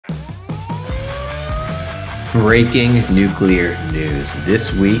Breaking nuclear news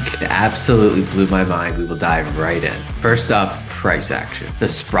this week absolutely blew my mind. We will dive right in. First up, price action. The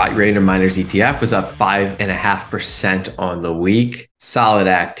Sprott Uranium Miners ETF was up 5.5% on the week. Solid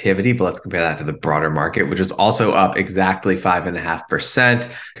activity, but let's compare that to the broader market, which was also up exactly 5.5%.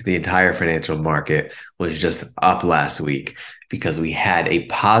 The entire financial market was just up last week because we had a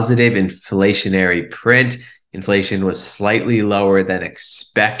positive inflationary print. Inflation was slightly lower than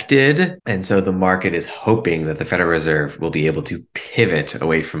expected. And so the market is hoping that the Federal Reserve will be able to pivot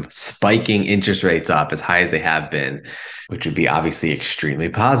away from spiking interest rates up as high as they have been, which would be obviously extremely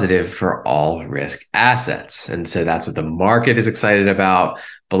positive for all risk assets. And so that's what the market is excited about.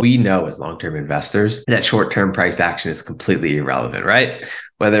 But we know as long-term investors that short-term price action is completely irrelevant, right?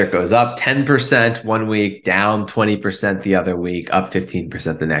 Whether it goes up 10% one week, down 20% the other week, up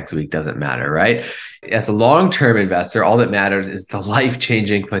 15% the next week, doesn't matter, right? As a long-term investor, all that matters is the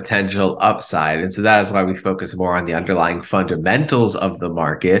life-changing potential upside. And so that is why we focus more on the underlying fundamentals of the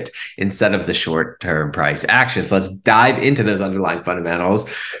market instead of the short-term price action. So let's dive into those underlying fundamentals.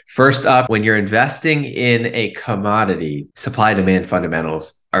 First up, when you're investing in a commodity, supply-demand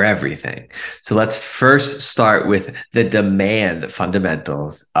fundamentals are everything. So let's first start with the demand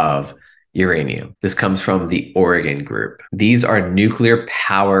fundamentals of uranium. This comes from the Oregon Group. These are nuclear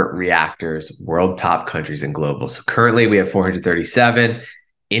power reactors, world top countries and global. So currently we have 437,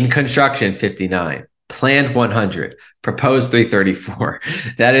 in construction 59, planned 100, proposed 334.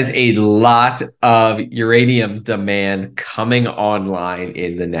 That is a lot of uranium demand coming online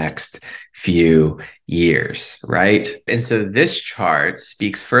in the next few years, right? And so this chart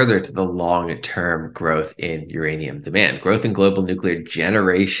speaks further to the long-term growth in uranium demand, growth in global nuclear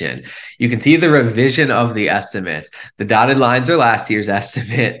generation. You can see the revision of the estimates. The dotted lines are last year's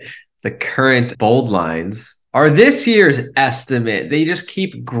estimate. The current bold lines are this year's estimate. They just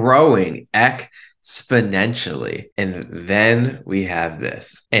keep growing exponentially. And then we have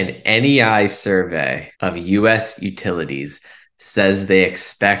this. An NEI survey of US utilities says they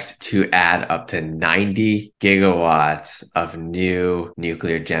expect to add up to 90 gigawatts of new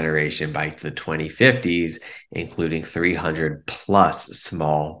nuclear generation by the 2050s, including 300 plus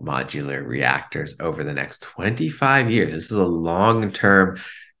small modular reactors over the next 25 years. This is a long-term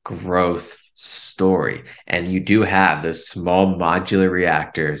growth story. And you do have those small modular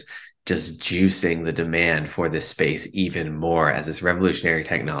reactors just juicing the demand for this space even more as this revolutionary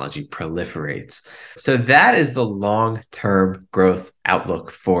technology proliferates. So that is the long-term growth outlook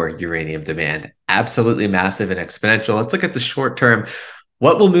for uranium demand. Absolutely massive and exponential. Let's look at the short term.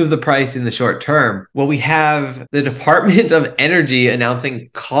 What will move the price in the short term? Well, we have the Department of Energy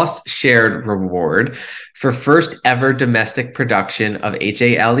announcing cost-shared reward for first ever domestic production of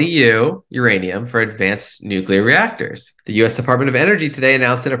HALEU uranium for advanced nuclear reactors. The U.S. Department of Energy today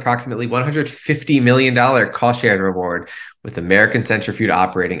announced an approximately $150 million cost-shared reward with American Centrifuge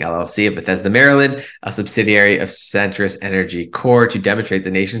Operating LLC of Bethesda, Maryland, a subsidiary of Centrus Energy Corp, to demonstrate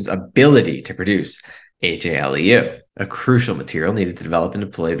the nation's ability to produce HALEU, a crucial material needed to develop and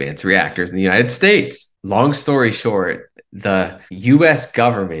deploy advanced reactors in the United States. Long story short, the US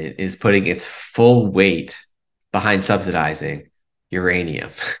government is putting its full weight behind subsidizing uranium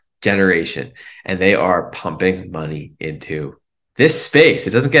generation, and they are pumping money into this space.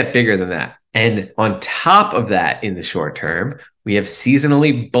 It doesn't get bigger than that. And on top of that, in the short term, we have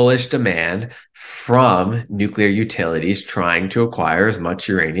seasonally bullish demand from nuclear utilities trying to acquire as much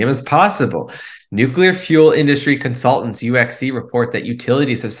uranium as possible. Nuclear fuel industry consultants UXC report that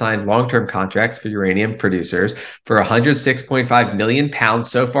utilities have signed long-term contracts for uranium producers for 106.5 million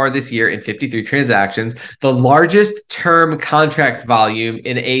pounds so far this year in 53 transactions, the largest term contract volume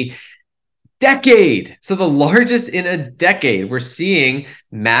in a decade. So the largest in a decade. We're seeing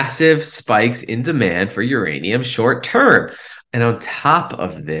massive spikes in demand for uranium short term. And on top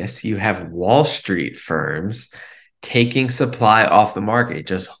of this, you have Wall Street firms taking supply off the market,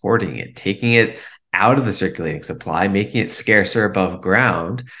 just hoarding it, taking it out of the circulating supply, making it scarcer above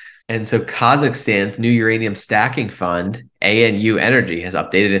ground. And so Kazakhstan's new uranium stacking fund, ANU Energy, has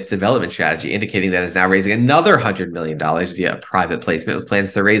updated its development strategy, indicating that it's now raising another $100 million via a private placement with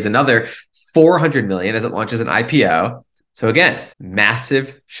plans to raise another $400 million as it launches an IPO. So again,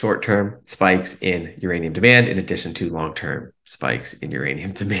 massive short-term spikes in uranium demand in addition to long-term spikes in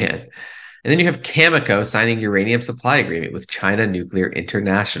uranium demand. And then you have Cameco signing uranium supply agreement with China Nuclear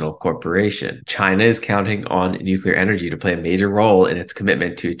International Corporation. China is counting on nuclear energy to play a major role in its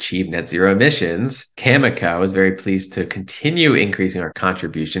commitment to achieve net zero emissions. Cameco is very pleased to continue increasing our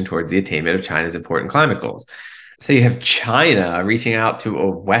contribution towards the attainment of China's important climate goals. So you have China reaching out to a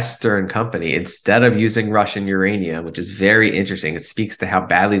Western company instead of using Russian uranium, which is very interesting. It speaks to how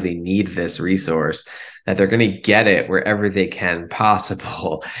badly they need this resource, that they're going to get it wherever they can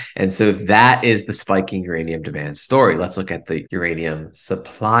possible. And so that is the spiking uranium demand story. Let's look at the uranium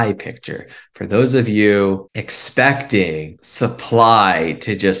supply picture. For those of you expecting supply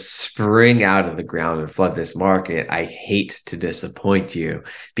to just spring out of the ground and flood this market, I hate to disappoint you,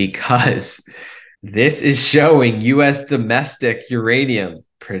 because this is showing US domestic uranium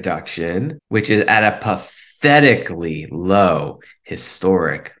production, which is at a pathetically low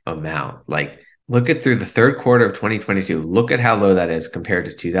historic amount. Like, look at through the third quarter of 2022. Look at how low that is compared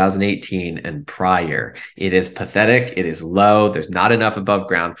to 2018 and prior. It is pathetic. It is low. There's not enough above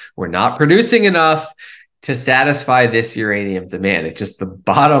ground. We're not producing enough to satisfy this uranium demand. It's just the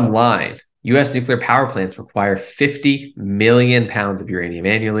bottom line. US nuclear power plants require 50 million pounds of uranium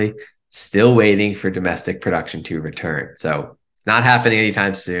annually. Still waiting for domestic production to return. So it's not happening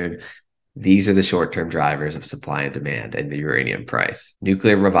anytime soon. These are the short-term drivers of supply and demand and the uranium price.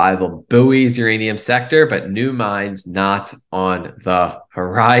 Nuclear revival buoys uranium sector, but new mines not on the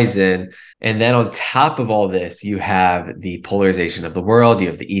horizon. And then on top of all this, you have the polarization of the world. You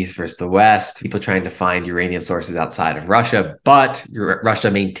have the East versus the West, people trying to find uranium sources outside of Russia, but Russia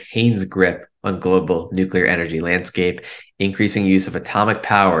maintains grip on global nuclear energy landscape. Increasing use of atomic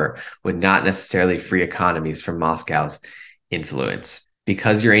power would not necessarily free economies from Moscow's influence.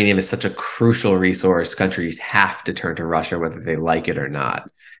 Because uranium is such a crucial resource, countries have to turn to Russia whether they like it or not.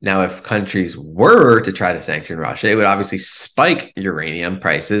 Now, if countries were to try to sanction Russia, it would obviously spike uranium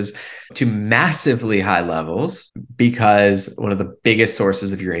prices to massively high levels, because one of the biggest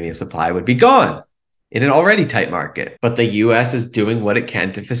sources of uranium supply would be gone in an already tight market. But the US is doing what it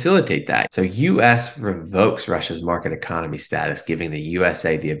can to facilitate that. So US revokes Russia's market economy status, giving the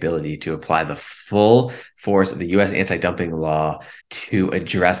USA the ability to apply the full force of the US anti-dumping law to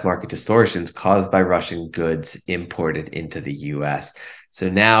address market distortions caused by Russian goods imported into the US. So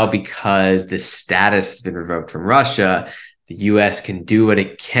now, because this status has been revoked from Russia, the US can do what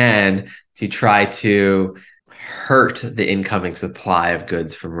it can to try to hurt the incoming supply of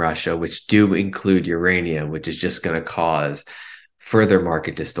goods from Russia, which do include uranium, which is just going to cause further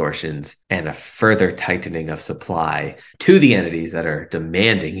market distortions and a further tightening of supply to the entities that are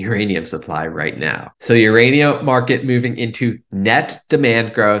demanding uranium supply right now. So uranium market moving into net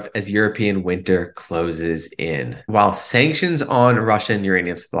demand growth as European winter closes in. While sanctions on Russian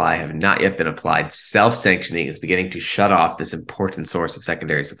uranium supply have not yet been applied, self-sanctioning is beginning to shut off this important source of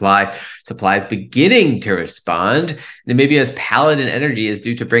secondary supply. Supply is beginning to respond. Namibia's Paladin Energy is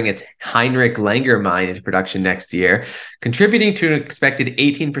due to bring its Heinrich Langer mine into production next year, contributing to an expected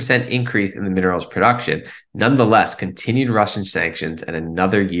 18% increase in the mineral's production. Nonetheless, continued Russian sanctions and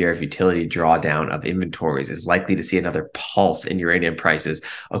another year of utility drawdown of inventories is likely to see another pulse in uranium prices,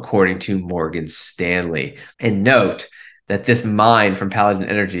 according to Morgan Stanley. And note that this mine from Paladin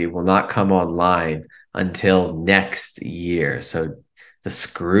Energy will not come online until next year. So the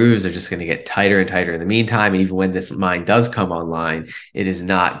screws are just going to get tighter and tighter in the meantime. Even when this mine does come online, it is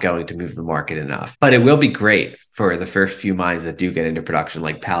not going to move the market enough. But it will be great for the first few mines that do get into production,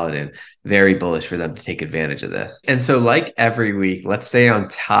 like Paladin. Very bullish for them to take advantage of this. And so, like every week, let's stay on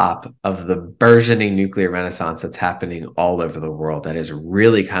top of the burgeoning nuclear renaissance that's happening all over the world. That is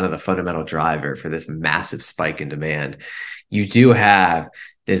really kind of the fundamental driver for this massive spike in demand. You do have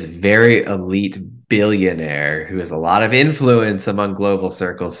this very elite billionaire who has a lot of influence among global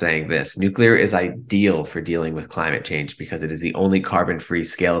circles saying this: nuclear is ideal for dealing with climate change because it is the only carbon-free,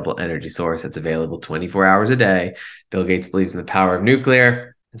 scalable energy source that's available 24 hours a day. Bill Gates believes in the power of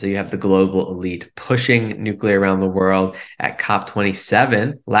nuclear. And so you have the global elite pushing nuclear around the world. At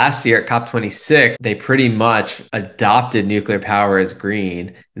COP27, last year at COP26, they pretty much adopted nuclear power as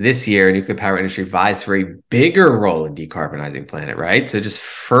green. This year, nuclear power industry vies for a bigger role in decarbonizing planet, right? So just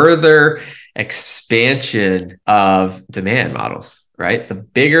further expansion of demand models. Right? The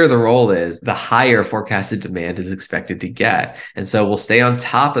bigger the role is, the higher forecasted demand is expected to get. And so we'll stay on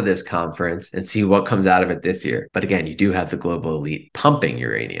top of this conference and see what comes out of it this year. But again, you do have the global elite pumping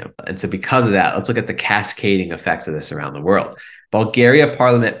uranium. And so because of that, let's look at the cascading effects of this around the world. Bulgaria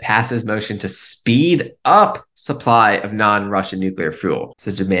parliament passes motion to speed up supply of non-Russian nuclear fuel.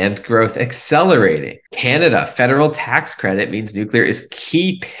 So demand growth accelerating. Canada, federal tax credit means nuclear is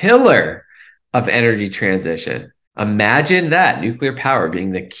key pillar of energy transition. Imagine that, nuclear power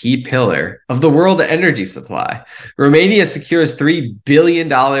being the key pillar of the world energy supply. Romania secures $3 billion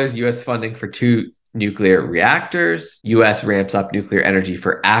US funding for 2 nuclear reactors. US ramps up nuclear energy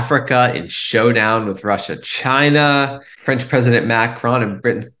for Africa in showdown with Russia, China. French President Macron and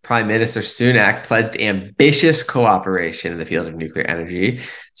Britain's Prime Minister Sunak pledged ambitious cooperation in the field of nuclear energy.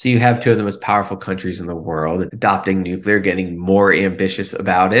 So you have two of the most powerful countries in the world adopting nuclear, getting more ambitious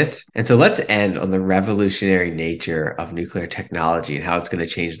about it. And so let's end on the revolutionary nature of nuclear technology and how it's going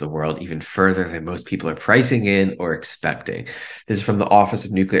to change the world even further than most people are pricing in or expecting. This is from the Office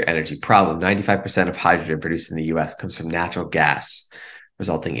of Nuclear Energy. Problem: 95% of hydrogen produced in the US comes from natural gas,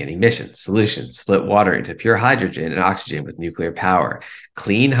 resulting in emissions. Solution: split water into pure hydrogen and oxygen with nuclear power.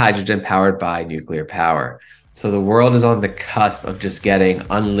 Clean hydrogen powered by nuclear power. So the world is on the cusp of just getting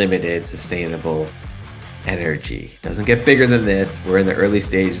unlimited, sustainable energy. Doesn't get bigger than this. We're in the early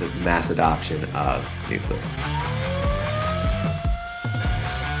stages of mass adoption of nuclear.